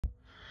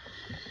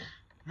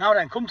Now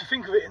then, come to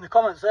think of it, in the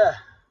comments there,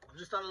 I've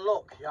just had a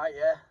look, right,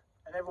 yeah,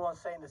 and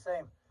everyone's saying the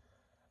same.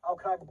 How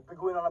can I be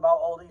going on about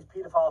all these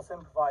paedophile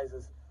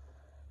sympathisers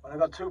when I've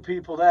got two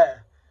people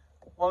there?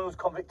 One was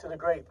convicted of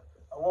rape,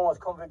 and one was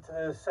convicted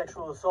of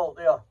sexual assault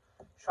there.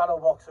 Shadow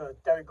boxer,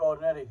 Derek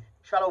Gordon-Eddy.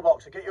 Shadow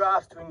boxer, get your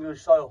ass to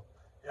English soil,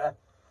 yeah?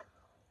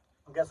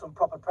 And get some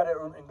proper predator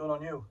hunting done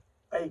on you.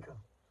 Bacon.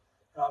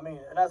 You know what I mean?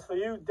 And as for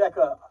you,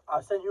 Decca, I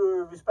sent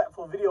you a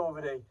respectful video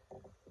over there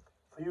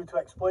for you to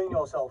explain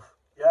yourself,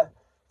 yeah?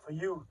 For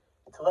you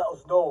to let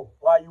us know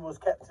why you was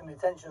kept in the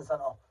detention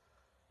centre.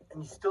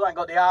 And you still ain't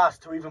got the arse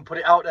to even put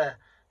it out there,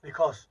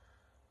 because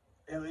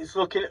it's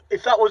looking,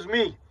 if that was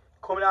me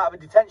coming out of a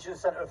detention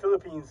centre in the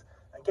Philippines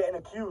and getting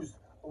accused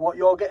of what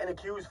you're getting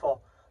accused for,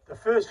 the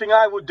first thing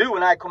I would do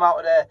when I come out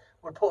of there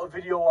would put a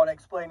video on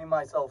explaining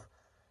myself.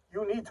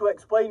 You need to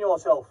explain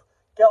yourself.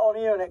 Get on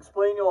here and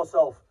explain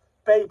yourself.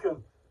 Bacon.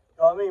 You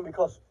know what I mean?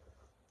 Because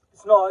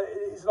it's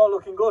not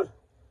looking good.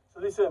 So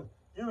listen,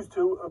 you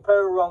two are a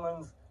pair of wrong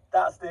uns.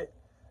 That's it.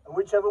 And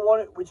whichever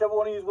one of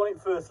you want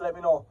it first, let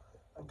me know.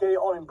 And get it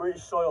on in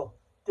British soil.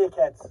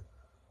 Dickheads.